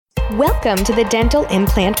Welcome to the Dental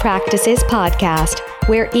Implant Practices podcast,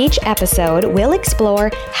 where each episode will explore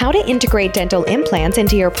how to integrate dental implants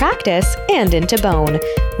into your practice and into bone,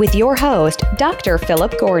 with your host, Dr.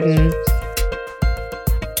 Philip Gordon.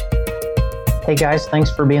 Hey guys, thanks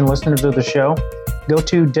for being listeners to the show. Go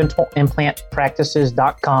to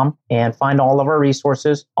dentalimplantpractices.com and find all of our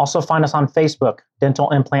resources. Also find us on Facebook,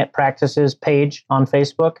 Dental Implant Practices page on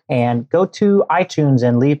Facebook, and go to iTunes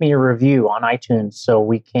and leave me a review on iTunes so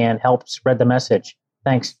we can help spread the message.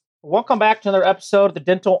 Thanks. Welcome back to another episode of the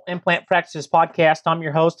Dental Implant Practices podcast. I'm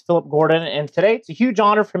your host, Philip Gordon, and today it's a huge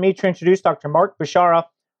honor for me to introduce Dr. Mark Bishara.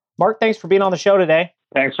 Mark, thanks for being on the show today.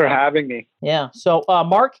 Thanks for having me. Yeah, so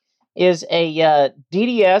Mark is a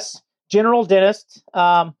DDS general dentist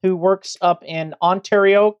who works up in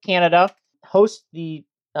Ontario, Canada, hosts the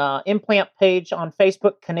implant page on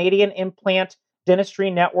Facebook, Canadian Implant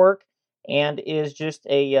Dentistry Network, and is just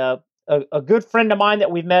a good friend of mine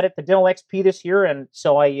that we've met at the Dental XP this year. And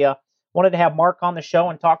so I wanted to have Mark on the show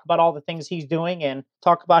and talk about all the things he's doing and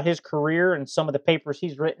talk about his career and some of the papers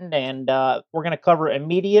he's written. And we're going to cover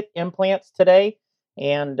immediate implants today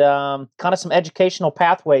and kind of some educational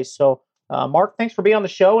pathways. So Mark, thanks for being on the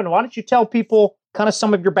show. And why don't you tell people kind of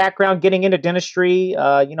some of your background getting into dentistry,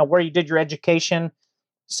 where you did your education,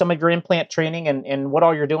 some of your implant training, and what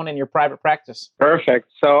all you're doing in your private practice. Perfect.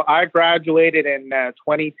 So I graduated in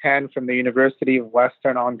 2010 from the University of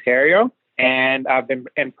Western Ontario, and I've been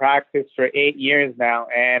in practice for 8 years now.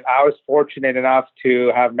 And I was fortunate enough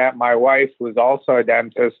to have met my wife, who is also a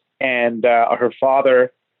dentist, and her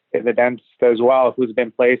father is a dentist as well, who's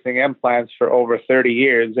been placing implants for over 30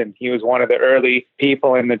 years. And he was one of the early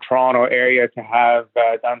people in the Toronto area to have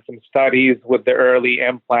done some studies with the early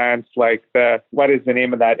implants, like what is the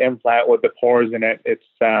name of that implant with the pores in it? It's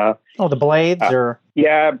the blades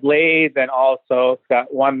Yeah, blades, and also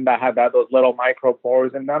that one that had those little micro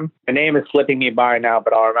pores in them. The name is slipping me by now,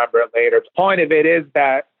 but I'll remember it later. The point of it is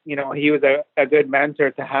that he was a good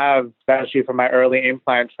mentor to have, especially for my early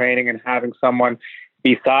implant training, and having someone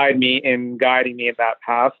beside me and guiding me in that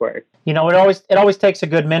pathway. It always takes a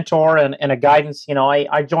good mentor and a guidance.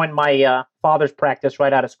 I joined my father's practice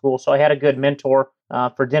right out of school, so I had a good mentor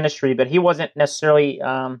for dentistry, but he wasn't necessarily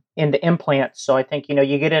into implants. So I think,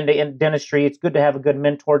 you get into dentistry, it's good to have a good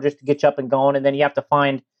mentor just to get you up and going, and then you have to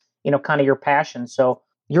find, kind of your passion. So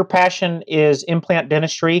your passion is implant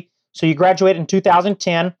dentistry. So you graduated in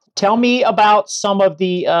 2010. Tell me about some of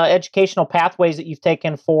the educational pathways that you've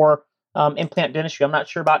taken for implant dentistry. I'm not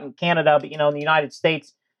sure about in Canada, but in the United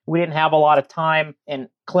States, we didn't have a lot of time and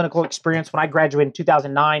clinical experience when I graduated in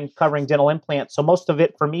 2009 covering dental implants. So most of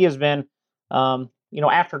it for me has been,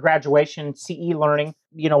 after graduation, CE learning.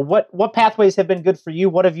 What pathways have been good for you?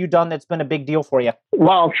 What have you done that's been a big deal for you?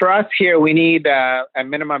 Well, for us here, we need a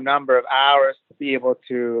minimum number of hours to be able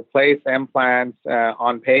to place implants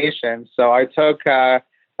on patients. So I took a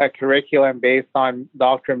curriculum based on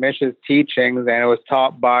Dr. Mish's teachings, and it was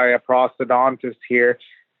taught by a prosthodontist here,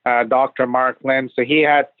 Dr. Mark Lynn. So he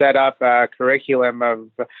had set up a curriculum of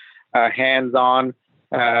hands-on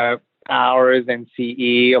hours in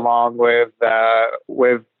CE, along with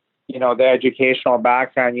the educational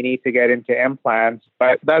background you need to get into implants.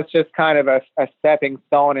 But that's just kind of a stepping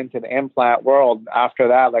stone into the implant world. After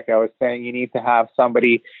that, like I was saying, you need to have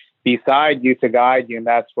somebody beside you to guide you, and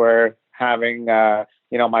that's where having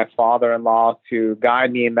my father-in-law to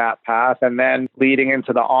guide me in that path. And then leading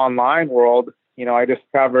into the online world, I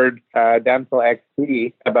discovered Dental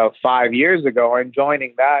XP about 5 years ago, and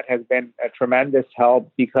joining that has been a tremendous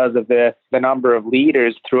help because of the number of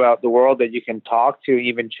leaders throughout the world that you can talk to,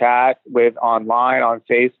 even chat with online on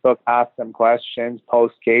Facebook, ask them questions,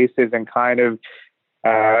 post cases, and kind of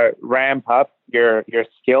ramp up your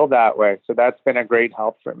skill that way. So that's been a great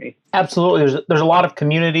help for me. Absolutely. There's a lot of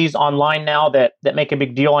communities online now that make a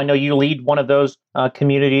big deal. I know you lead one of those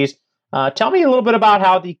communities. Tell me a little bit about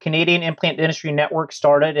how the Canadian Implant Dentistry Network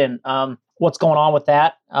started and what's going on with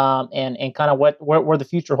that and kind of where the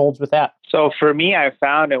future holds with that. So for me, I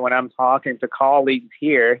found it when I'm talking to colleagues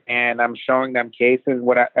here and I'm showing them cases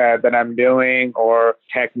that I'm doing or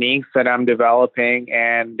techniques that I'm developing,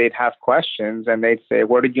 and they'd have questions and they'd say,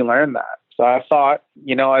 where did you learn that? So I thought,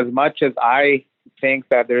 as much as I think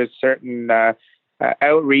that there's certain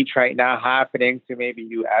outreach right now happening to maybe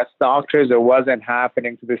U.S. doctors, it wasn't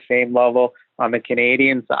happening to the same level on the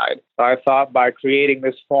Canadian side. So I thought by creating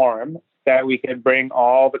this forum that we could bring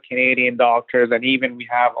all the Canadian doctors, and even we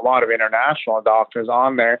have a lot of international doctors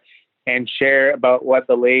on there, and share about what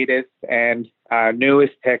the latest and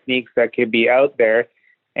newest techniques that could be out there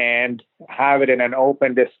and have it in an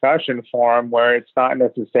open discussion forum where it's not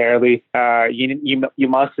necessarily you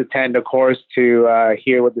must attend a course to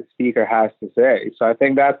hear what the speaker has to say. So I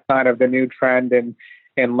think that's kind of the new trend in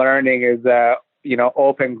learning is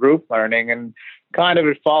open group learning, and kind of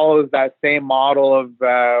it follows that same model of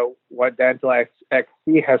what Dental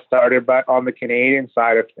XC has started, but on the Canadian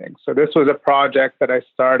side of things. So this was a project that I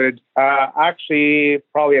started actually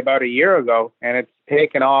probably about a year ago, and it's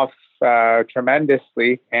taken off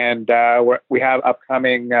tremendously. And we have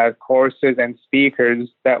upcoming courses and speakers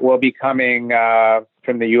that will be coming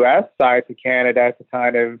from the U.S. side to Canada to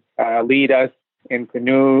kind of lead us into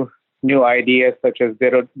new ideas such as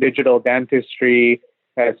digital dentistry,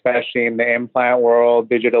 especially in the implant world,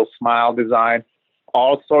 digital smile design,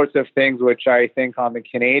 all sorts of things which I think on the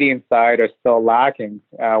Canadian side are still lacking.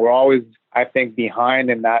 We're always, I think, behind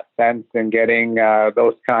in that sense in getting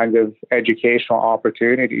those kinds of educational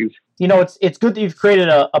opportunities. It's good that you've created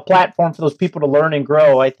a platform for those people to learn and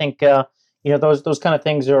grow. I think those kind of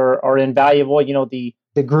things are invaluable.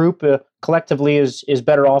 The group collectively is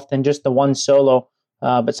better off than just the one solo.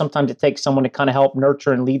 But sometimes it takes someone to kind of help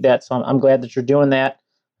nurture and lead that. So I'm glad that you're doing that.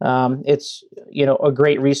 It's a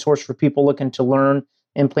great resource for people looking to learn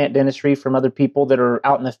implant dentistry from other people that are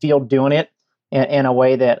out in the field doing it in a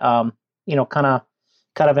way that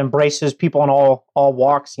kind of embraces people on all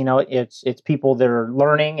walks. It's people that are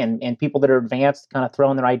learning and people that are advanced, kind of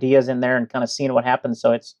throwing their ideas in there and kind of seeing what happens.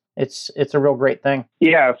 So it's a real great thing.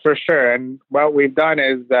 Yeah, for sure. And what we've done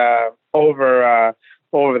is over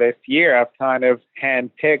this year, I've kind of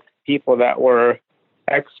handpicked people that were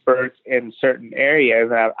experts in certain areas,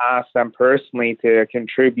 and I've asked them personally to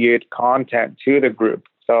contribute content to the group.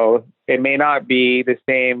 So it may not be the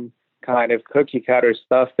same kind of cookie cutter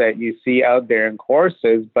stuff that you see out there in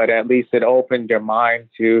courses, but at least it opened your mind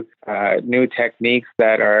to new techniques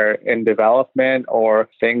that are in development or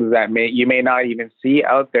things that you may not even see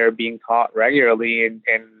out there being taught regularly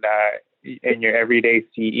in your everyday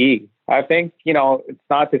CE. I think, it's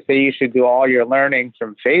not to say you should do all your learning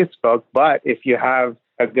from Facebook, but if you have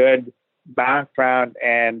a good background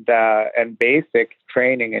and basic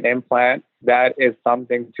training in implant, that is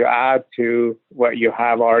something to add to what you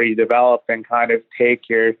have already developed and kind of take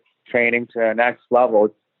your training to the next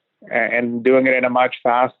level and doing it in a much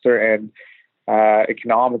faster and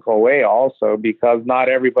economical way also, because not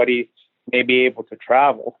everybody may be able to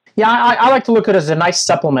travel. Yeah, I like to look at it as a nice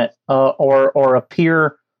supplement or a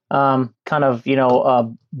peer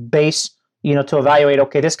base, to evaluate,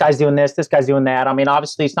 okay, this guy's doing this guy's doing that. I mean,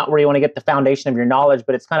 obviously it's not where you want to get the foundation of your knowledge,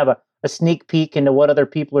 but it's kind of a sneak peek into what other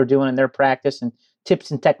people are doing in their practice and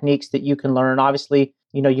tips and techniques that you can learn. Obviously,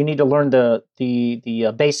 you need to learn the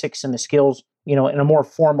basics and the skills, in a more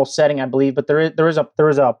formal setting, I believe, but there is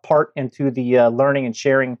a part into the learning and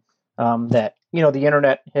sharing that, the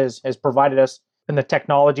internet has provided us, and the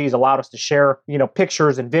technology has allowed us to share,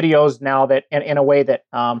 pictures and videos now that in a way that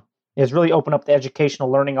has really opened up the educational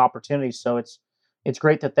learning opportunities. So it's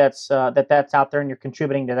great that that's out there and you're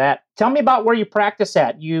contributing to that. Tell me about where you practice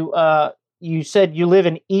at. You said you live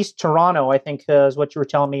in East Toronto, I think is what you were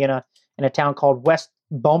telling me, in a town called West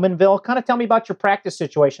Bowmanville. Kind of tell me about your practice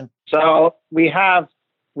situation. So we have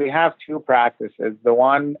two practices. The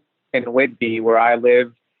one in Whitby where I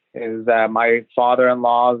live is my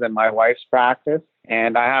father-in-law's and my wife's practice.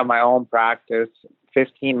 And I have my own practice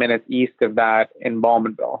 15 minutes east of that in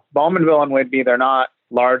Bowmanville. Bowmanville and Whitby, they're not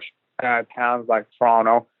large towns like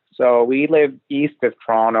Toronto. So we live east of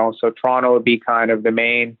Toronto. So Toronto would be kind of the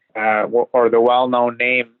main or the well-known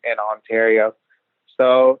name in Ontario.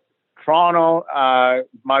 So Toronto,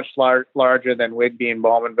 much larger than Whitby and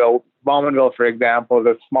Bowmanville. Bowmanville, for example, is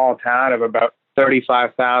a small town of about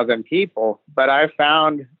 35,000 people. But I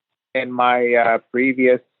found in my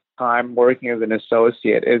previous time working as an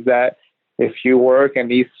associate is that if you work in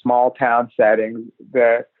these small town settings,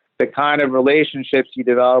 the kind of relationships you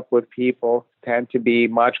develop with people tend to be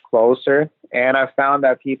much closer. And I found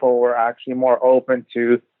that people were actually more open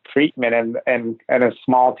to treatment in a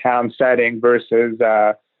small town setting versus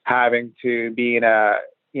having to be in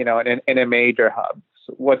a major hub.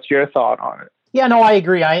 So what's your thought on it? Yeah, no, I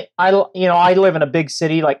agree. I live in a big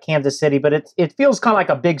city like Kansas City, but it feels kind of like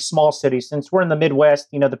a big small city since we're in the Midwest.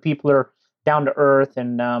 The people are down to earth,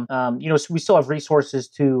 and so we still have resources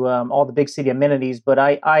to all the big city amenities. But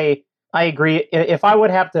I agree. If I would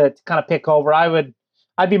have to kind of pick over, I'd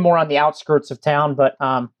be more on the outskirts of town. But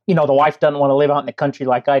the wife doesn't want to live out in the country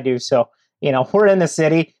like I do, so we're in the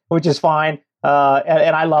city, which is fine,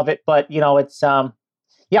 and I love it. But it's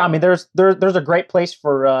I mean, there's a great place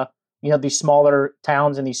for these smaller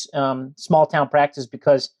towns and these small town practices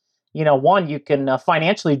because one, you can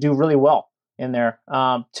financially do really well. in there.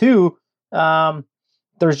 Two,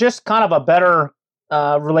 there's just kind of a better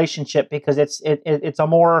relationship because it's a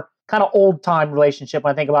more kind of old time relationship.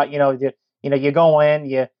 When I think about you go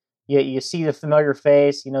in, you see the familiar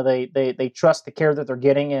face. They trust the care that they're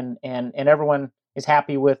getting, and everyone is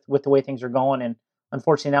happy with the way things are going. And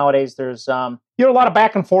unfortunately nowadays there's a lot of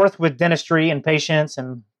back and forth with dentistry and patients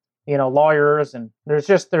and lawyers, and there's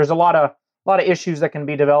a lot of issues that can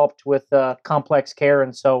be developed with complex care.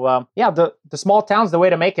 And so the small town's the way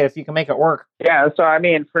to make it if you can make it work. Yeah, so I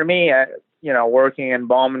mean, for me, working in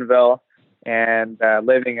Bowmanville and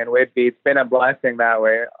living in Whitby, it's been a blessing that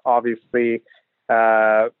way. Obviously,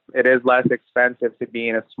 it is less expensive to be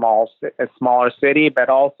in a smaller city, but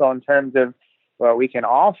also in terms of what we can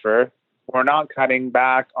offer, we're not cutting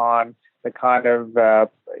back on the kind of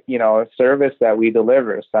service that we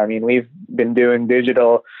deliver. So I mean, we've been doing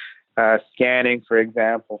digital scanning, for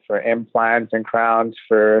example, for implants and crowns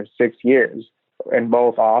for 6 years in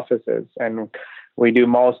both offices, and we do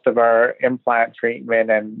most of our implant treatment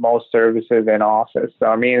and most services in office. So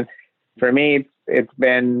I mean, for me, it's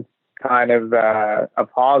been kind of a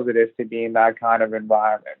positive to be in that kind of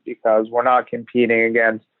environment because we're not competing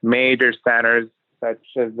against major centers such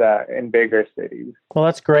as in bigger cities. Well,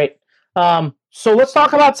 that's great. So let's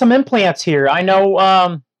talk about some implants here. I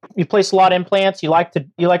know you place a lot of implants. You like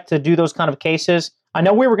to do those kind of cases. I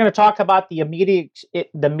know we were going to talk about the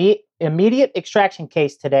immediate extraction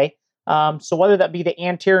case today. So whether that be the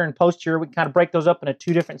anterior and posterior, we can kind of break those up into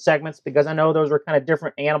two different segments because I know those are kind of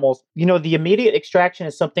different animals. The immediate extraction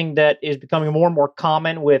is something that is becoming more and more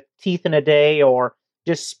common with teeth in a day or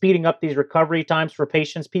just speeding up these recovery times for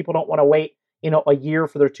patients. People don't want to wait, a year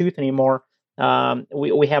for their tooth anymore.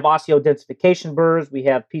 We have osteodensification burrs, we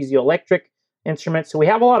have piezoelectric instruments, so we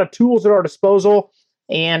have a lot of tools at our disposal,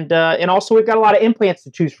 and also we've got a lot of implants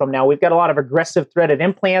to choose from now. We've got a lot of aggressive threaded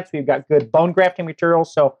implants. We've got good bone grafting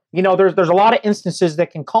materials. So there's a lot of instances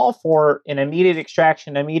that can call for an immediate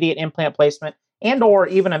extraction, immediate implant placement, and or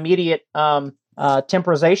even immediate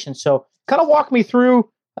temporization. So kind of walk me through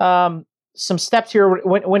some steps here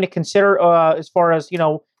when to consider as far as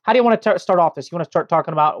how do you want to start off this? You want to start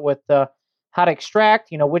talking about with how to extract,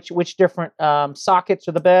 which different sockets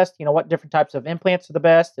are the best, what different types of implants are the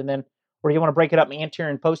best, and then where you want to break it up in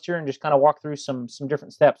anterior and posterior and just kind of walk through some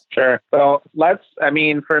different steps. Sure. So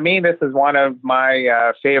for me, this is one of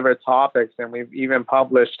my favorite topics, and we've even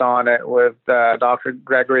published on it with Dr.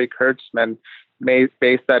 Gregory Kurtzman,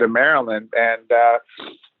 based out of Maryland. And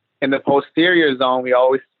in the posterior zone, we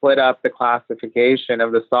always split up the classification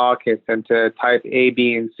of the sockets into type A,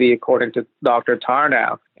 B, and C according to Dr.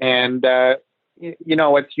 Tarnow. And,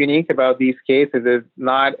 what's unique about these cases is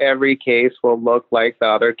not every case will look like the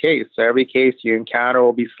other case. So every case you encounter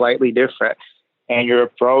will be slightly different, and your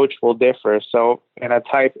approach will differ. So in a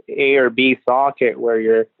type A or B socket where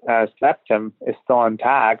your septum is still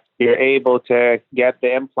intact, you're able to get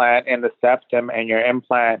the implant in the septum, and your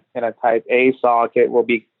implant in a type A socket will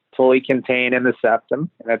be fully contained in the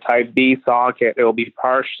septum. In a type B socket, it will be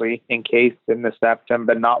partially encased in the septum,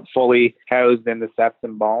 but not fully housed in the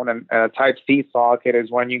septum bone. And a type C socket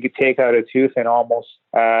is when you could take out a tooth and almost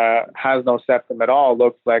has no septum at all. It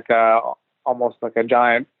looks like almost like a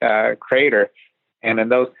giant crater. And in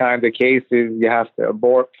those kinds of cases, you have to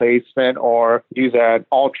abort placement or use an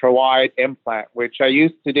ultra-wide implant, which I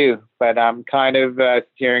used to do, but I'm kind of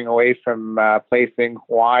steering away from placing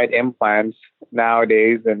wide implants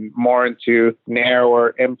nowadays and more into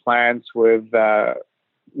narrower implants with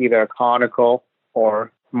either a conical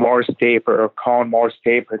or Morse taper or cone Morse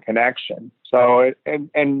taper connection. So,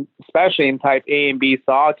 and especially in type A and B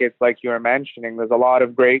sockets, like you were mentioning, there's a lot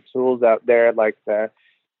of great tools out there like the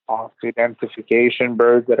osteodensification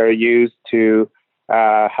burrs that are used to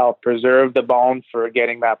help preserve the bone for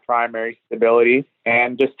getting that primary stability,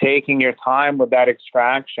 and just taking your time with that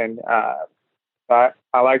extraction. But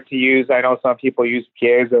I like to use, I know some people use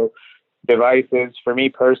piezo devices. For me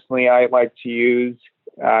personally, I like to use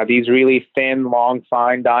these really thin, long,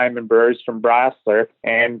 fine diamond burrs from Brasseler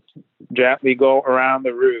and gently go around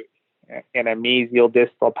the root in a mesial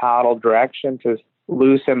distal paddle direction to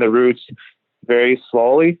loosen the roots very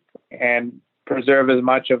slowly and preserve as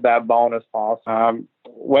much of that bone as possible.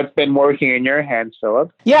 What's been working in your hands,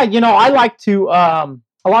 Philip? Yeah, I like to, a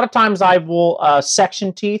lot of times I will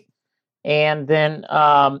section teeth and then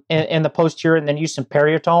in the posterior, and then use some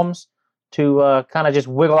periotomes to kind of just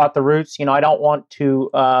wiggle out the roots. I don't want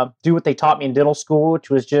to do what they taught me in dental school,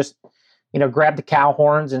 which was just, grab the cow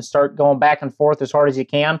horns and start going back and forth as hard as you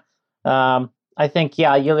can. I think,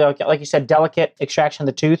 like you said, delicate extraction of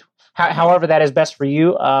the tooth, however that is best for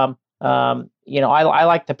you. I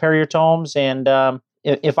like the periotomes, and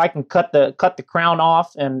if I can cut the crown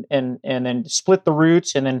off and then split the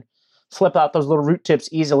roots and then flip out those little root tips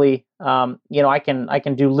easily, I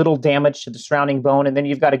can do little damage to the surrounding bone, and then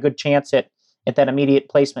you've got a good chance at that immediate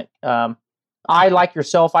placement. I, like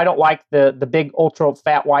yourself, I don't like the big ultra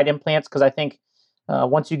fat wide implants because I think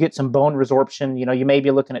once you get some bone resorption, you may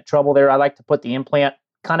be looking at trouble there. I like to put the implant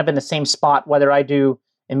kind of in the same spot, whether I do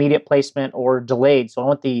immediate placement or delayed. So I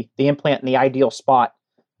want the implant in the ideal spot.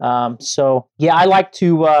 I like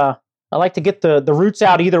to get the roots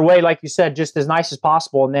out either way, like you said, just as nice as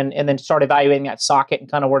possible, and then start evaluating that socket and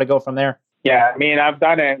kind of where to go from there. Yeah, I mean, I've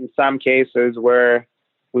done it in some cases where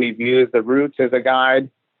we've used the roots as a guide,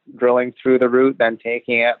 drilling through the root, then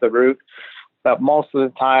taking out the root. But most of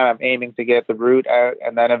the time, I'm aiming to get the root out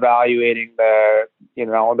and then evaluating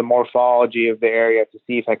the morphology of the area to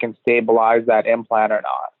see if I can stabilize that implant or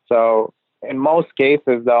not. So in most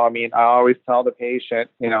cases, though, I mean, I always tell the patient,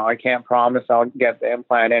 I can't promise I'll get the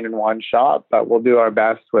implant in one shot, but we'll do our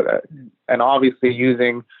best with it. And obviously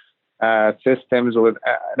using systems with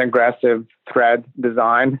an aggressive thread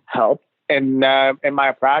design helps. In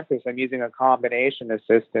my practice, I'm using a combination of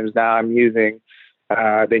systems now. I'm using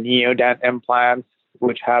the Neodent implants,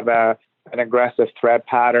 which have an aggressive thread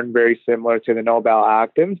pattern very similar to the Nobel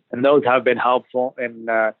Actives. And those have been helpful in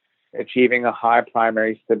achieving a high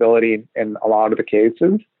primary stability in a lot of the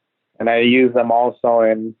cases. And I use them also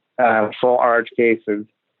in full arch cases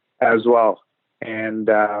as well. And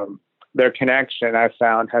their connection, I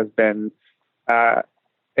found, has been,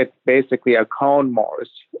 it's basically a cone Morse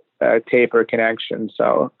taper connection.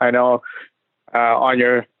 So I know on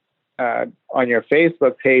your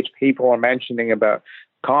Facebook page, people are mentioning about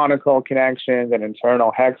conical connections and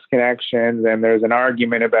internal hex connections, and there's an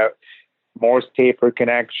argument about Morse taper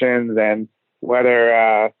connections and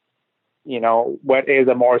whether what is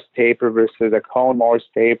a Morse taper versus a cone Morse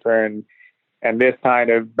taper, and this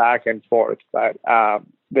kind of back and forth. But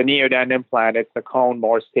the Neodent implant, it's a cone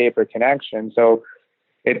Morse taper connection, so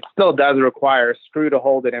it still does require a screw to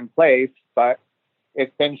hold it in place, but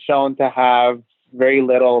it's been shown to have very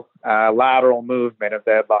little lateral movement of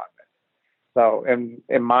the abutment. So in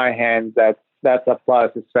my hands, that's a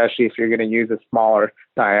plus, especially if you're going to use a smaller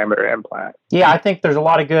diameter implant. Yeah, I think there's a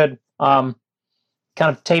lot of good kind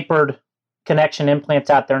of tapered connection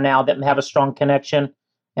implants out there now that have a strong connection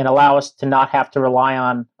and allow us to not have to rely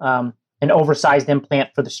on an oversized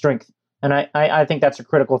implant for the strength. And I think that's a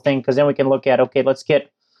critical thing, because then we can look at, okay, let's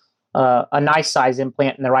get a nice size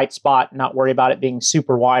implant in the right spot and not worry about it being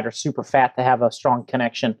super wide or super fat to have a strong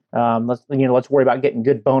connection. Let's worry about getting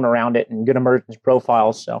good bone around it and good emergence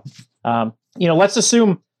profiles. So, let's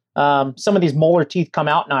assume some of these molar teeth come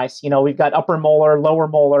out nice. We've got upper molar, lower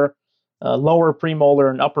premolar,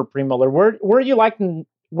 and upper premolar. Where do you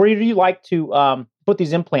like to put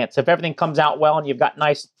these implants? If everything comes out well and you've got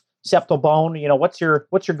nice septal bone, what's your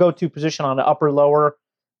go-to position on the upper, lower,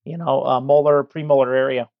 molar, premolar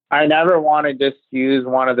area? I never want to just use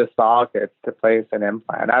one of the sockets to place an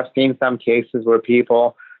implant. I've seen some cases where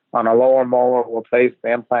people on a lower molar will place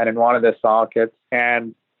the implant in one of the sockets,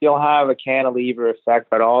 and you'll have a cantilever effect,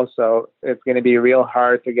 but also it's going to be real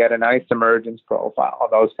hard to get a nice emergence profile on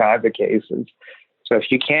those kinds of cases. So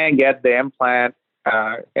if you can't get the implant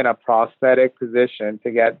in a prosthetic position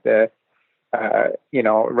to get the,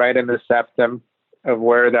 right in the septum of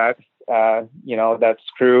where that that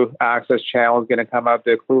screw access channel is going to come up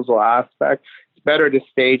the occlusal aspect, it's better to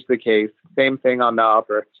stage the case. Same thing on the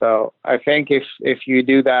upper. So I think if you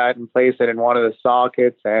do that and place it in one of the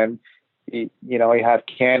sockets and you have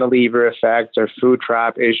cantilever effects or food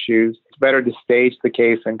trap issues, it's better to stage the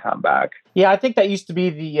case and come back. Yeah, I think that used to be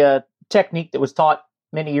the technique that was taught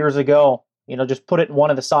many years ago. Just put it in one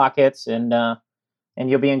of the sockets and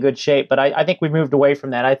you'll be in good shape. But I think we've moved away from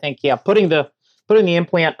that. I think, putting the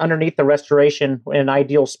implant underneath the restoration in an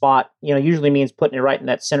ideal spot, usually means putting it right in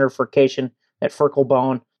that center furcation, that furcal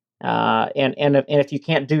bone. And if you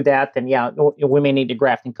can't do that, then we may need to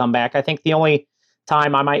graft and come back. I think the only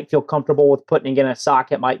time I might feel comfortable with putting it in a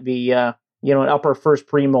socket might be, an upper first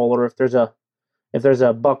premolar. If there's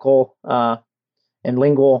a buccal and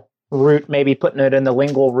lingual root, maybe putting it in the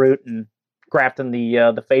lingual root and grafting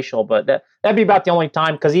the facial. But that'd be about the only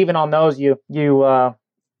time, because even on those, you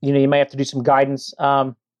may have to do some guidance.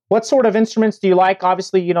 What sort of instruments do you like?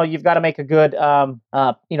 Obviously, you've got to make a good,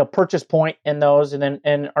 purchase point in those.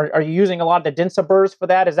 And are you using a lot of the Densa burrs for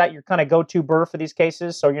that? Is that your kind of go-to burr for these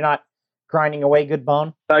cases, so you're not grinding away good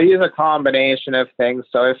bone? So I use a combination of things.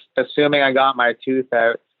 So assuming I got my tooth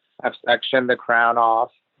out, I've sectioned the crown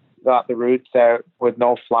off, got the roots out with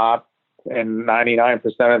no flap, and 99%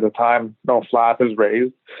 of the time, no flap is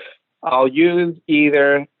raised. I'll use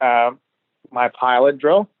either my pilot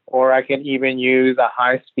drill, or I can even use a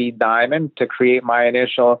high-speed diamond to create my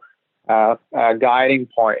initial guiding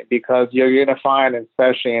point, because you're going to find,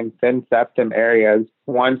 especially in thin septum areas,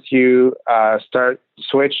 once you start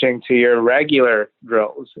switching to your regular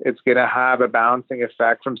drills, it's going to have a bouncing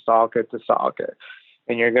effect from socket to socket.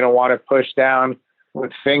 And you're going to want to push down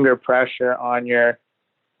with finger pressure on your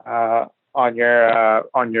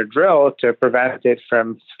drill to prevent it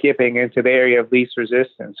from skipping into the area of least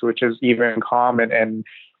resistance, which is even common in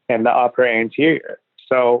the upper anterior.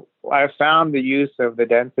 So I found the use of the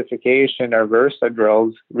densification or Versa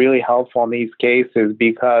drills really helpful in these cases,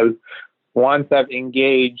 because once I've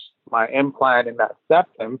engaged my implant in that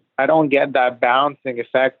septum, I don't get that bouncing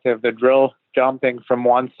effect of the drill jumping from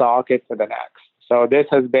one socket to the next. So this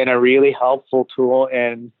has been a really helpful tool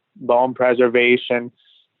in bone preservation,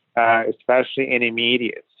 especially in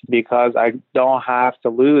immediates, because I don't have to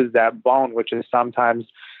lose that bone, which is sometimes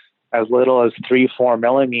as little as 3-4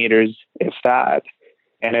 millimeters, if that.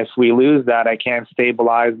 And if we lose that, I can't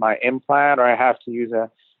stabilize my implant, or I have to use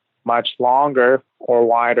a much longer or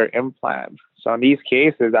wider implant. So in these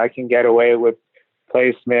cases, I can get away with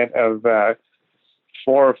placement of 4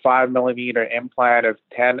 or 5 millimeter implant of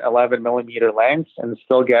 10, 11 millimeter length and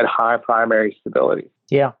still get high primary stability.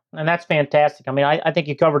 Yeah, and that's fantastic. I mean, I think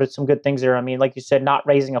you covered some good things there. I mean, like you said, not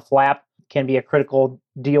raising a flap can be a critical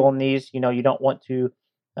deal in these. You know, you don't want to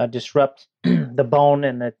disrupt the bone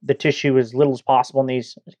and the tissue as little as possible in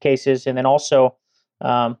these cases. And then also,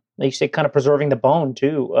 like you said, kind of preserving the bone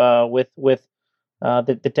too, with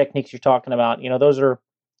the techniques you're talking about. You know, those are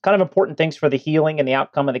kind of important things for the healing and the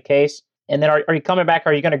outcome of the case. And then are you coming back?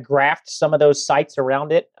 Are you going to graft some of those sites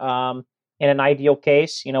around it in an ideal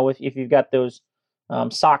case? You know, if you've got those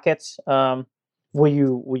sockets, will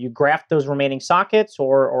you graft those remaining sockets,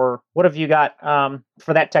 or what have you got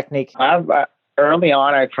for that technique? Early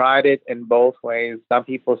on, I tried it in both ways. Some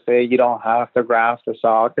people say you don't have to graft the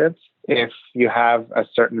sockets if you have a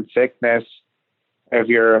certain thickness of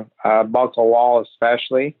your buccal wall,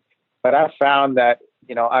 especially. But I've found that,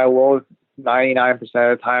 you know, I will 99% of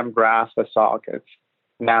the time graft the sockets.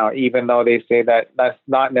 Now, even though they say that that's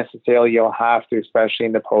not necessarily you'll have to, especially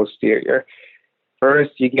in the posterior.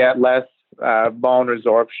 First, you get less bone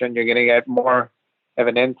resorption. You're going to get more of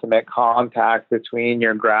an intimate contact between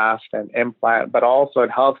your graft and implant, but also it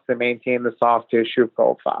helps to maintain the soft tissue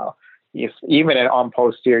profile, even on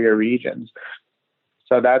posterior regions.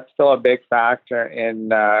 So that's still a big factor in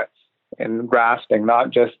grafting,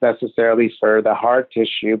 not just necessarily for the hard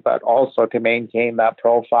tissue, but also to maintain that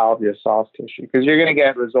profile of your soft tissue, because you're going to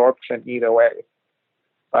get resorption either way.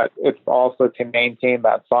 But it's also to maintain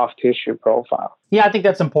that soft tissue profile. Yeah, I think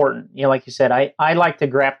that's important. You know, like you said, I like to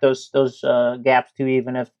graft those gaps too,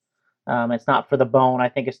 even if it's not for the bone. I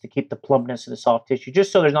think it's to keep the plumpness of the soft tissue,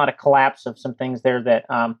 just so there's not a collapse of some things there that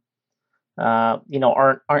you know,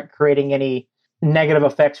 aren't creating any negative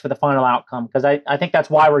effects for the final outcome. Because I think that's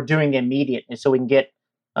why we're doing the immediate, is so we can get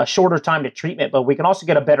a shorter time to treatment, but we can also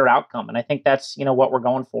get a better outcome. And I think that's, you know, what we're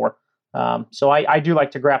going for. So I do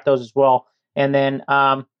like to graft those as well. And then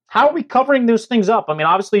how are we covering those things up? I mean,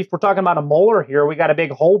 obviously, if we're talking about a molar here, we got a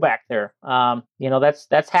big hole back there. You know,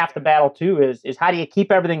 that's half the battle too, is how do you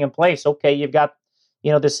keep everything in place? Okay, you've got,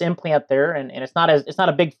 you know, this implant there, and it's not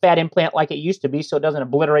a big fat implant like it used to be, so it doesn't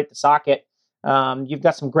obliterate the socket. You've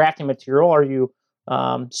got some grafting material. Are you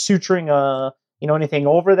suturing you know, anything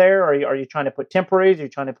over there? Are you trying to put temporaries? Are you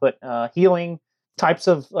trying to put healing types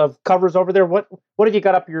of covers over there? What have you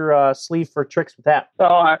got up your sleeve for tricks with that?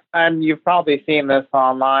 So, and you've probably seen this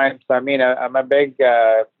online. So, I mean, I'm a big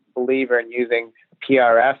believer in using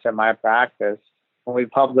PRF in my practice. And we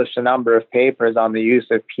published a number of papers on the use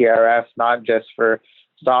of PRF, not just for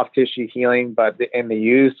soft tissue healing, but in the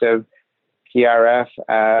use of PRF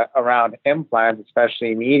around implants,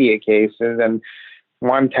 especially immediate cases. And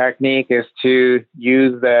one technique is to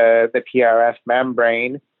use the PRF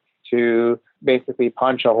membrane to basically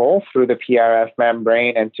punch a hole through the PRF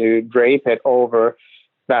membrane and to drape it over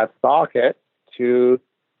that socket to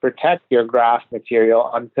protect your graft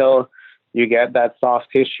material until you get that soft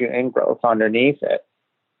tissue ingrowth underneath it.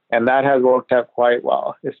 And that has worked out quite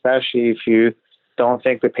well, especially if you don't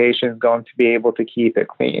think the patient is going to be able to keep it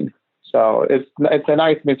clean. So it's a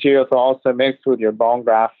nice material to also mix with your bone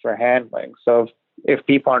graft for handling. So if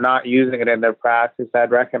people are not using it in their practice,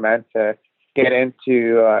 I'd recommend to get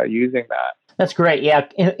into using that. That's great. Yeah.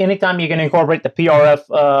 Anytime you can incorporate the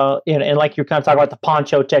PRF, and like you're kind of talking about the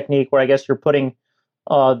poncho technique, where I guess you're putting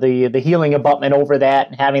the healing abutment over that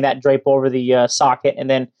and having that drape over the socket, and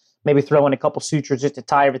then maybe throw in a couple sutures just to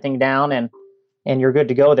tie everything down. And and you're good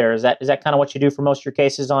to go there. Is that kind of what you do for most of your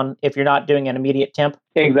cases on if you're not doing an immediate temp?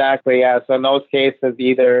 Exactly, yeah. So in those cases,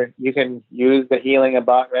 either you can use the healing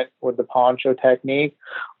abutment with the poncho technique,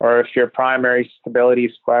 or if your primary stability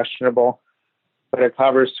is questionable, put a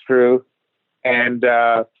cover screw and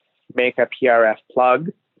make a PRF plug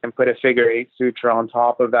and put a figure-8 suture on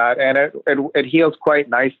top of that. And it heals quite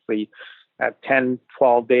nicely at 10,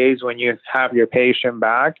 12 days when you have your patient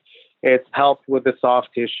back. It's helped with the soft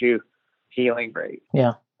tissue healing rate.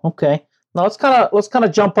 Yeah. Okay. Now let's kind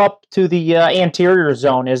of jump up to the anterior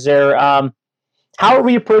zone. Is there how are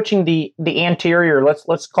we approaching the anterior?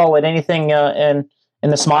 Let's call it anything in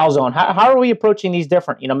the smile zone. How are we approaching these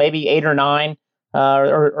different? Maybe 8 or 9,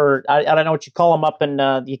 or I don't know what you call them up in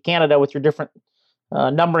Canada with your different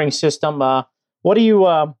numbering system.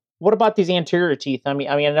 What about these anterior teeth? I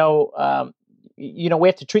know we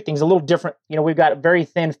have to treat things a little different. We've got very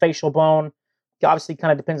thin facial bone. Obviously,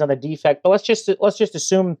 kind of depends on the defect, but let's just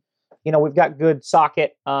assume we've got good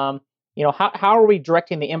socket. How are we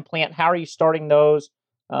directing the implant? How are you starting those?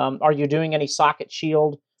 Are you doing any socket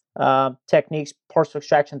shield techniques, partial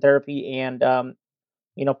extraction therapy, and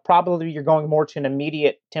probably you're going more to an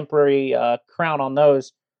immediate temporary crown on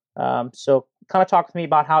those. So kind of talk to me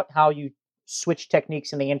about how you switch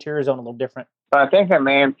techniques in the anterior zone a little different. I think in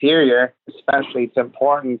the anterior, especially, it's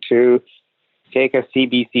important to take a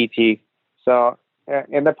CBCT. So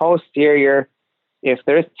in the posterior, if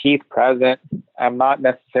there's teeth present, I'm not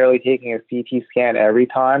necessarily taking a CT scan every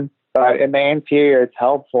time. But in the anterior, it's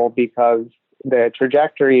helpful because the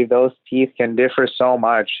trajectory of those teeth can differ so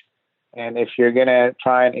much. And if you're going to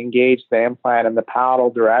try and engage the implant in the palatal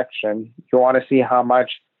direction, you want to see how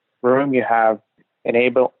much room you have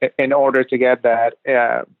in order to get that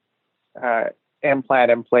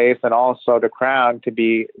implant in place, and also the crown to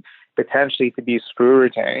be potentially screw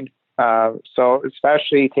retained. So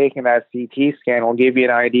especially taking that CT scan will give you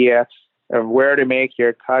an idea of where to make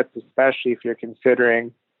your cuts, especially if you're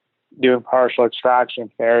considering doing partial extraction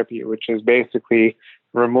therapy, which is basically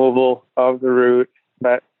removal of the root,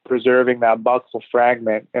 but preserving that buccal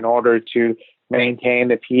fragment in order to maintain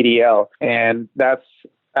the PDL. And that's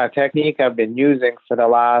a technique I've been using for the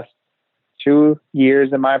last 2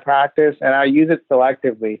 years in my practice, and I use it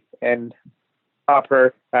selectively in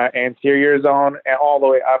upper anterior zone and all the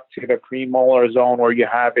way up to the premolar zone where you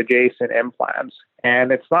have adjacent implants.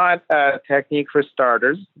 And it's not a technique for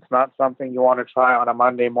starters. It's not something you want to try on a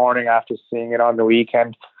Monday morning after seeing it on the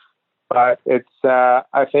weekend. But it's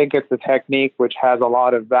I think it's a technique which has a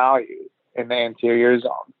lot of value in the anterior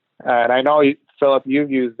zone. And I know, Philip,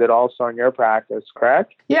 you've used it also in your practice,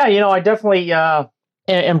 correct? Yeah, I definitely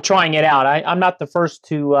am trying it out. I'm not the first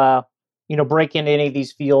to break into any of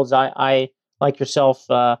these fields. I like yourself,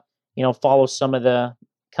 follow some of the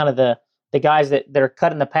kind of the guys that are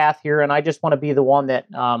cutting the path here, and I just want to be the one that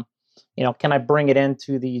can I bring it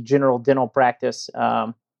into the general dental practice?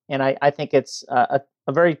 And I think it's a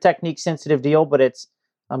very technique sensitive deal, but it's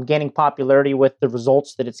gaining popularity with the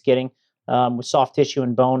results that it's getting with soft tissue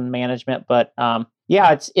and bone management. But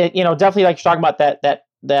it's definitely like you're talking about that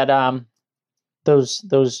those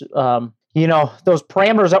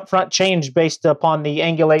parameters up front change based upon the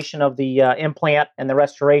angulation of the implant and the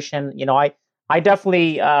restoration. I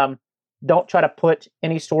definitely don't try to put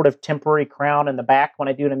any sort of temporary crown in the back when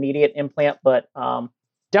I do an immediate implant, but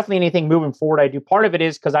definitely anything moving forward I do. Part of it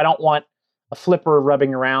is because I don't want a flipper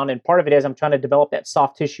rubbing around, and part of it is I'm trying to develop that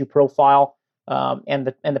soft tissue profile, and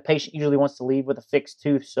the patient usually wants to leave with a fixed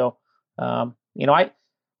tooth. So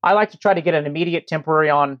I like to try to get an immediate temporary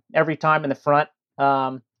on every time in the front.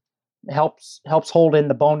 Helps hold in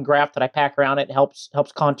the bone graft that I pack around it. Helps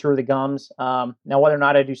contour the gums. Now, whether or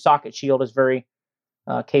not I do socket shield is very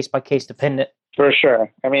case by case dependent. For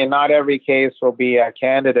sure. I mean, not every case will be a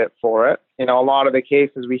candidate for it. A lot of the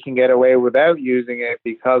cases we can get away without using it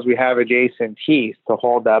because we have adjacent teeth to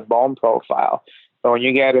hold that bone profile. So when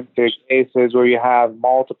you get into cases where you have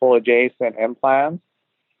multiple adjacent implants,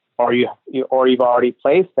 or you've already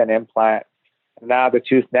placed an implant, now the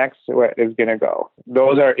tooth next to it is going to go.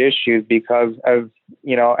 Those are issues because as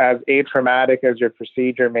atraumatic as your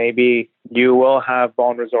procedure may be, you will have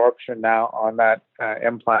bone resorption now on that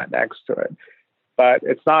implant next to it. But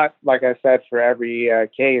it's not, like I said, for every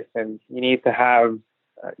case, and you need to have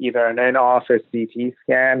either an in-office CT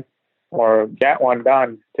scan or get one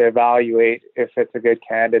done to evaluate if it's a good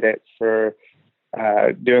candidate for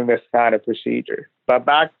doing this kind of procedure. But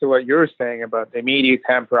back to what you were saying about the immediate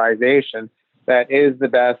temporization, that is the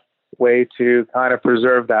best way to kind of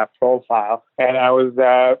preserve that profile. And I was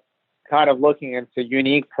kind of looking into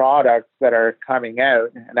unique products that are coming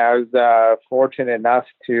out, and I was fortunate enough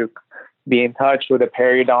to be in touch with a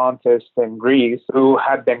periodontist in Greece who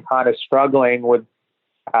had been kind of struggling with,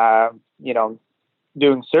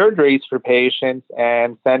 doing surgeries for patients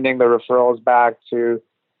and sending the referrals back to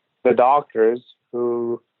the doctors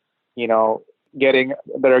who, that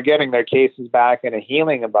are getting their cases back in a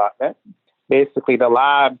healing abutment. Basically, the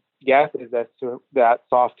lab guesses as to that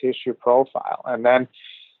soft tissue profile. And then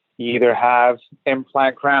you either have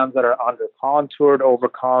implant crowns that are under-contoured,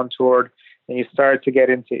 over-contoured, and you start to get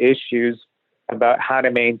into issues about how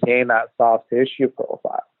to maintain that soft tissue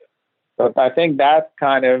profile. So I think that's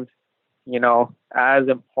kind of, as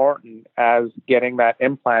important as getting that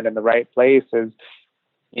implant in the right place is,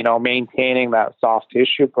 maintaining that soft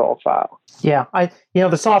tissue profile. Yeah,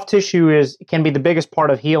 the soft tissue can be the biggest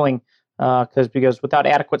part of healing because without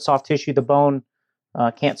adequate soft tissue, the bone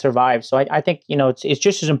can't survive. So I think, it's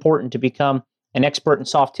just as important to become an expert in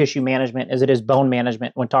soft tissue management as it is bone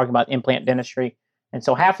management when talking about implant dentistry. And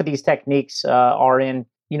so half of these techniques are in,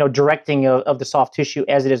 directing of the soft tissue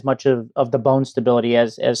as it is much of the bone stability,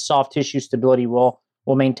 as soft tissue stability will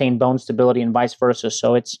maintain bone stability and vice versa.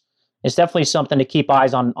 So it's definitely something to keep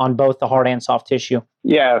eyes on both the hard and soft tissue.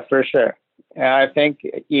 Yeah, for sure. And I think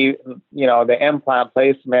the implant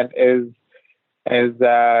placement is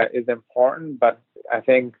important, but I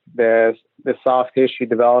think the soft tissue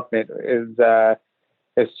development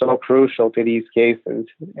is so crucial to these cases,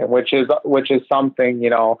 which is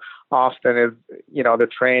something often is the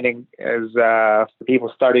training is people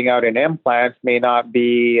starting out in implants may not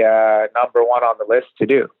be number one on the list to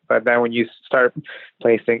do. But then when you start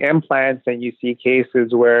placing implants and you see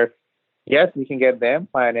cases where yes, you can get the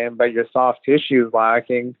implant in, but your soft tissue is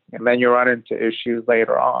lacking, and then you run into issues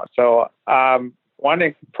later on. So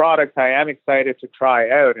one product I am excited to try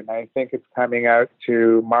out, and I think it's coming out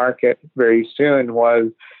to market very soon,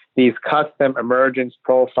 was these custom emergence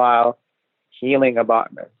profile healing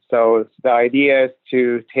abutments. So the idea is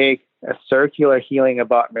to take a circular healing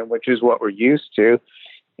abutment, which is what we're used to,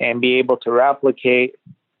 and be able to replicate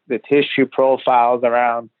the tissue profiles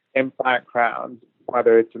around implant crowns,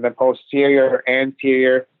 whether it's in the posterior or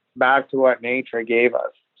anterior, back to what nature gave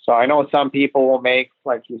us. So I know some people will make,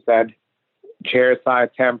 like you said, chair-side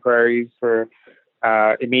temporaries for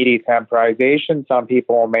immediate temporization. Some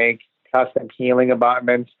people will make custom healing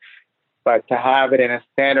abutments, but to have it in a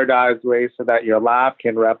standardized way so that your lab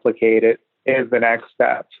can replicate it is the next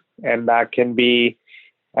step. And that can be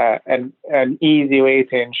an easy way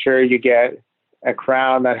to ensure you get a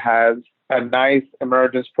crown that has a nice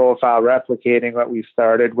emergence profile replicating what we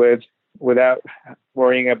started with without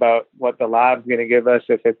worrying about what the lab's going to give us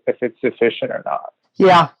if it's sufficient or not.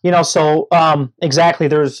 Yeah, so exactly.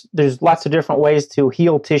 There's lots of different ways to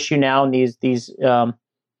heal tissue now, and these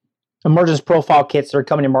emergence profile kits that are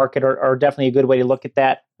coming to market are definitely a good way to look at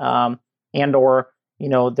that.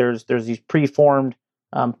 There's these preformed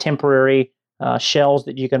temporary shells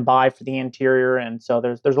that you can buy for the anterior, and so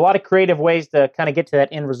there's a lot of creative ways to kind of get to that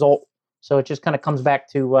end result. So it just kind of comes back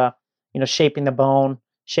to shaping the bone,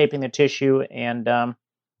 shaping the tissue, and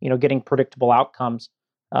getting predictable outcomes.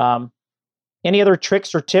 Any other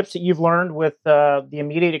tricks or tips that you've learned with the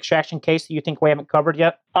immediate extraction case that you think we haven't covered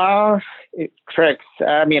yet? Tricks.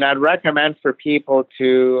 I mean, I'd recommend for people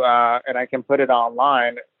to, and I can put it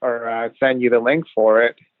online or send you the link for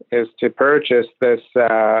it, is to purchase this,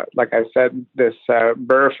 like I said, this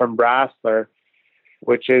burr from Brasler,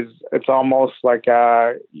 it's almost like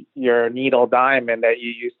your needle diamond that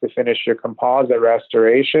you use to finish your composite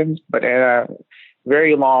restorations, but in a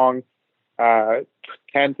very long 10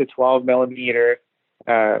 to 12 millimeter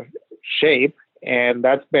shape. And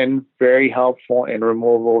that's been very helpful in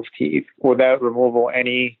removal of teeth without removal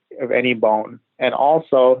of any bone. And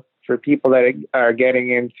also for people that are getting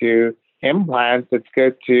into implants, it's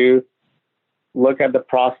good to look at the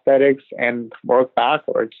prosthetics and work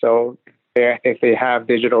backwards. So if they have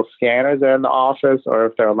digital scanners in the office, or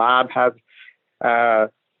if their lab has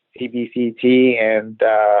PBCT and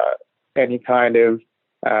any kind of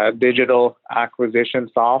digital acquisition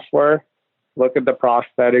software, look at the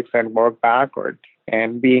prosthetics and work backwards.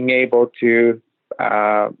 And being able to,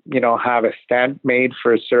 have a stent made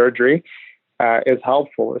for surgery is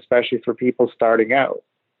helpful, especially for people starting out.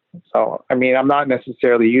 So, I mean, I'm not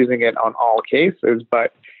necessarily using it on all cases,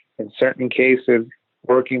 but in certain cases,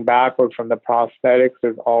 working backward from the prosthetics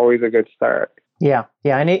is always a good start. Yeah.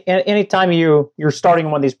 Anytime you're starting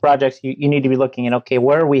one of these projects, you need to be looking at, okay,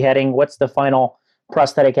 where are we heading? What's the final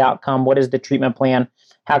prosthetic outcome? What is the treatment plan?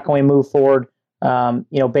 How can we move forward?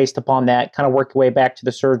 Based upon that, kind of work your way back to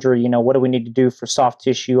the surgery. What do we need to do for soft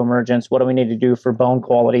tissue emergence? What do we need to do for bone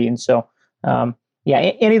quality? And so,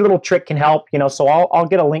 any little trick can help. So I'll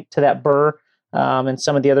get a link to that burr and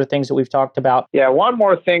some of the other things that we've talked about. Yeah, one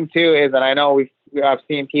more thing too is, and I know I've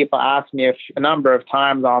seen people ask me a number of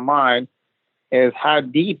times online, is how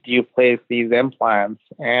deep do you place these implants?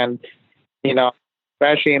 And,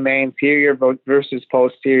 especially in the anterior versus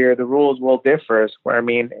posterior, the rules will differ. Where,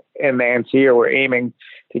 in the anterior, we're aiming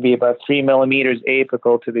to be about 3 millimeters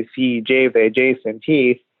apical to the CEJ of the adjacent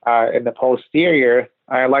teeth. In the posterior,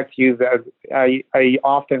 I like to use I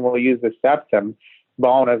often will use the septum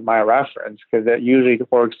bone as my reference, because it usually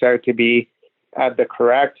works out to be at the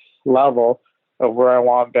correct level of where I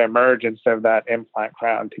want the emergence of that implant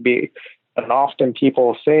crown to be. And often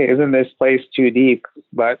people say, isn't this place too deep?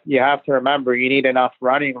 But you have to remember, you need enough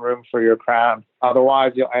running room for your crown.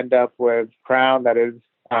 Otherwise, you'll end up with crown that is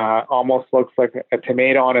almost looks like a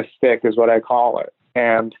tomato on a stick, is what I call it.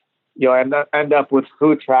 And you'll end up with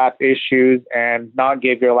food trap issues and not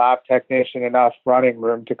give your lab technician enough running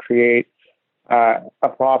room to create a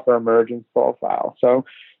proper emergence profile. So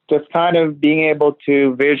just kind of being able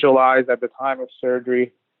to visualize at the time of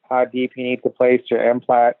surgery how deep you need to place your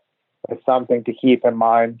implant is something to keep in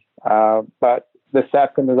mind. But the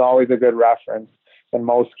septum is always a good reference in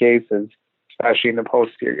most cases, especially in the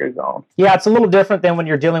posterior zone. Yeah, it's a little different than when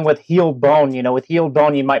you're dealing with healed bone. With healed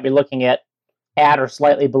bone, you might be looking at or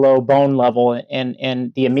slightly below bone level,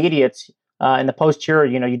 and the immediates in the posterior,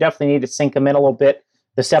 you definitely need to sink them in a little bit.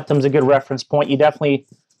 The septum's a good reference point. You definitely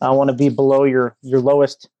want to be below your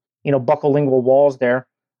lowest, buccolingual walls there.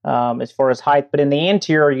 As far as height, but in the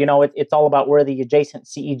anterior, it's all about where the adjacent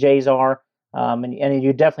CEJs are, and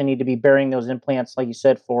you definitely need to be burying those implants, like you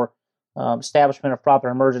said, for establishment of proper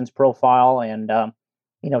emergence profile, and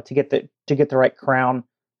to get the right crown,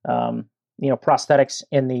 prosthetics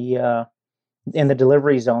in the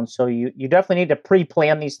delivery zone. So you definitely need to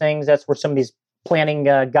pre-plan these things. That's where some of these planning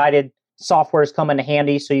guided softwares come into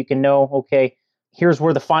handy, so you can know, okay, here's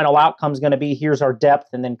where the final outcome is going to be. Here's our depth,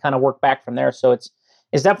 and then kind of work back from there. So it's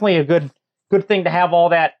definitely a good thing to have all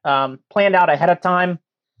that planned out ahead of time.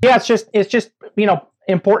 Yeah, it's just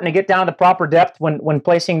important to get down to proper depth when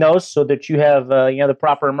placing those, so that you have the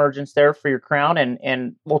proper emergence there for your crown,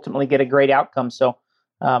 and ultimately get a great outcome. So,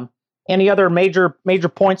 any other major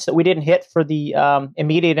points that we didn't hit for the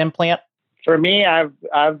immediate implant? For me,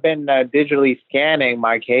 I've been digitally scanning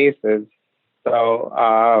my cases.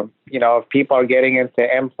 So if people are getting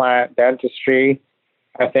into implant dentistry,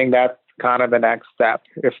 I think that's kind of the next step.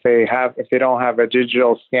 If they don't have a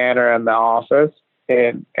digital scanner in the office,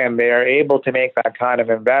 and they are able to make that kind of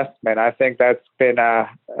investment, I think that's been a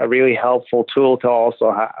really helpful tool to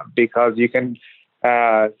also have, because you can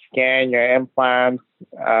scan your implants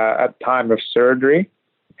at time of surgery,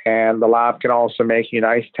 and the lab can also make you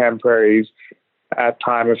nice temporaries at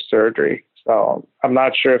time of surgery. So I'm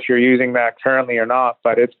not sure if you're using that currently or not,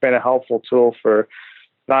 but it's been a helpful tool for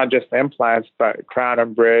not just implants, but crown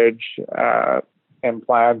and bridge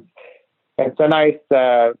implants. It's a nice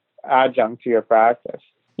adjunct to your practice.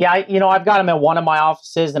 Yeah, I've got them in one of my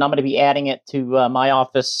offices, and I'm going to be adding it to my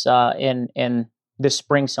office in this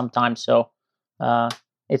spring sometime. So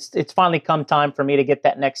it's finally come time for me to get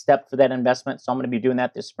that next step for that investment. So I'm going to be doing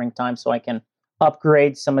that this springtime, so I can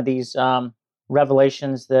upgrade some of these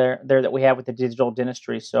revelations there that we have with the digital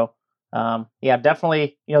dentistry. So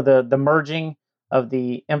definitely, the merging of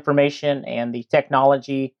the information and the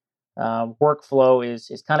technology workflow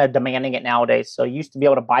is kind of demanding it nowadays. So you used to be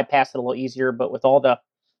able to bypass it a little easier, but with all the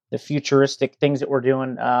futuristic things that we're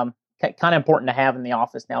doing, kind of important to have in the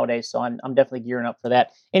office nowadays. So I'm definitely gearing up for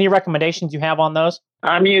that. Any recommendations you have on those?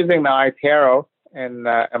 I'm using the iTero in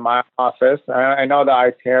my office. I know the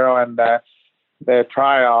iTero and the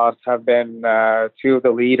Trios have been two of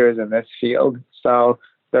the leaders in this field. So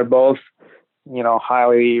they're both,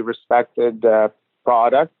 highly respected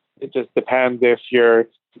products. It just depends if you're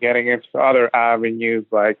getting into other avenues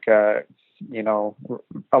like,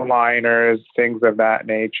 aligners, things of that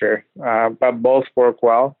nature. But both work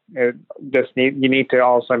well. You need to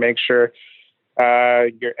also make sure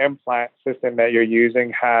your implant system that you're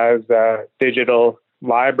using has digital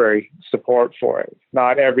library support for it.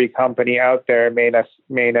 Not every company out there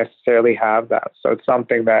may necessarily have that. So it's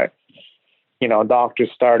something that, doctors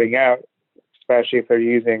starting out, especially if they're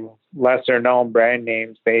using lesser known brand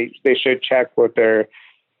names, they should check with their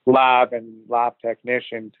lab and lab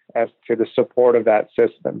technicians as to the support of that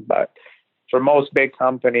system. But for most big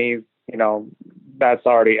companies, that's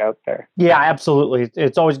already out there. Yeah, absolutely.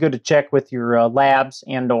 It's always good to check with your labs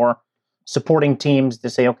and or supporting teams to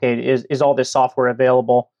say, okay, is all this software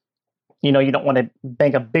available? You don't want to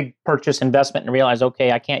make a big purchase investment and realize,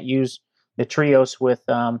 okay, I can't use the Trios with,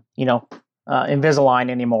 Invisalign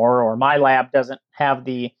anymore, or my lab doesn't have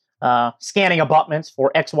the scanning abutments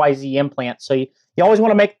for XYZ implants. So you always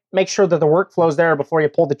want to make sure that the workflow's there before you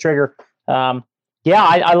pull the trigger.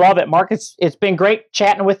 I love it, Mark. It's been great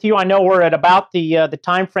chatting with you. I know we're at about the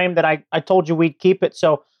time frame that I told you we'd keep it.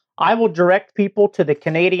 So I will direct people to the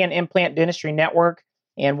Canadian Implant Dentistry Network,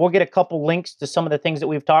 and we'll get a couple links to some of the things that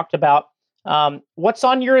we've talked about. What's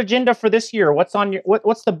on your agenda for this year? What's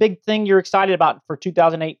the big thing you're excited about for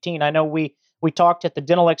 2018? I know we talked at the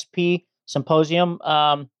Dental XP Symposium.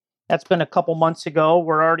 That's been a couple months ago.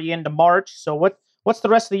 We're already into March. So what's the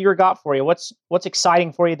rest of the year got for you? What's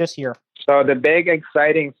exciting for you this year? So the big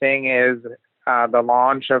exciting thing is the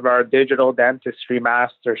launch of our digital dentistry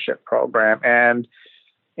mastership program. And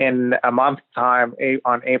in a month's time,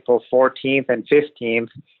 on April 14th and 15th,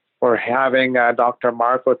 we're having Dr.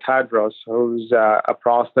 Marco Tadros, who's a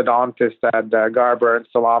prosthodontist at Garber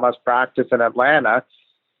 & Salama's practice in Atlanta.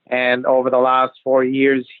 And over the last 4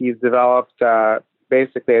 years, he's developed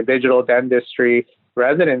basically a digital dentistry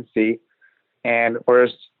residency. And we're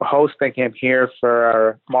hosting him here for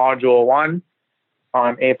our Module 1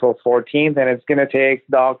 on April 14th. And it's going to take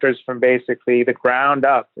doctors from basically the ground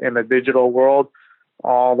up in the digital world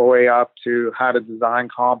all the way up to how to design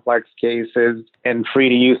complex cases in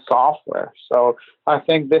free-to-use software. So I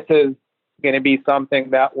think this is going to be something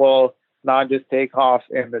that will not just take off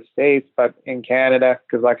in the States, but in Canada,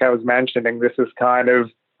 because like I was mentioning, this is kind of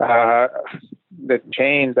the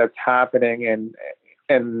change that's happening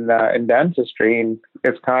in dentistry, and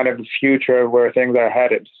it's kind of the future of where things are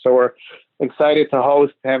headed. So we're excited to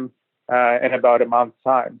host him in about a month's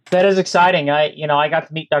time. That is exciting. I got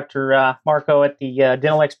to meet Dr. Marco at the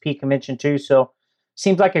Dental XP convention too. So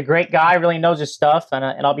seems like a great guy, really knows his stuff, and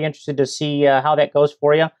I'll be interested to see how that goes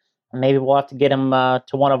for you. And maybe we'll have to get him to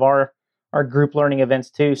one of our group learning events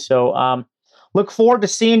too. So look forward to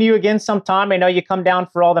seeing you again sometime. I know you come down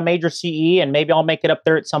for all the major CE, and maybe I'll make it up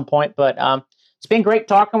there at some point. But it's been great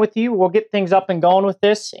talking with you. We'll get things up and going with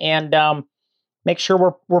this, and make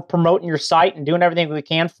sure we're promoting your site and doing everything we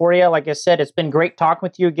can for you. Like I said, it's been great talking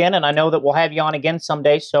with you again, and I know that we'll have you on again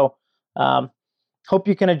someday. So hope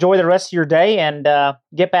you can enjoy the rest of your day and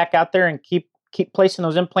get back out there and keep placing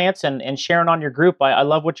those implants and sharing on your group. I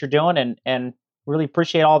love what you're doing and really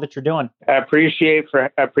appreciate all that you're doing. I appreciate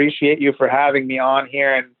you for having me on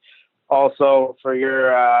here, and also for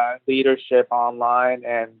your leadership online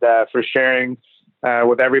and for sharing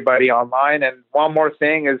with everybody online. And one more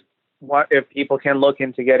thing is, what if people can look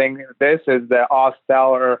into getting this, is the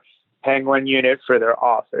Austell or Penguin unit for their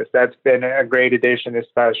office. That's been a great addition,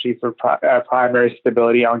 especially for primary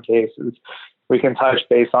stability on cases. We can touch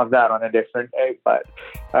base on that on a different day, but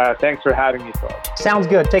thanks for having me, Phil. Sounds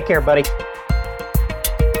good. Take care, buddy.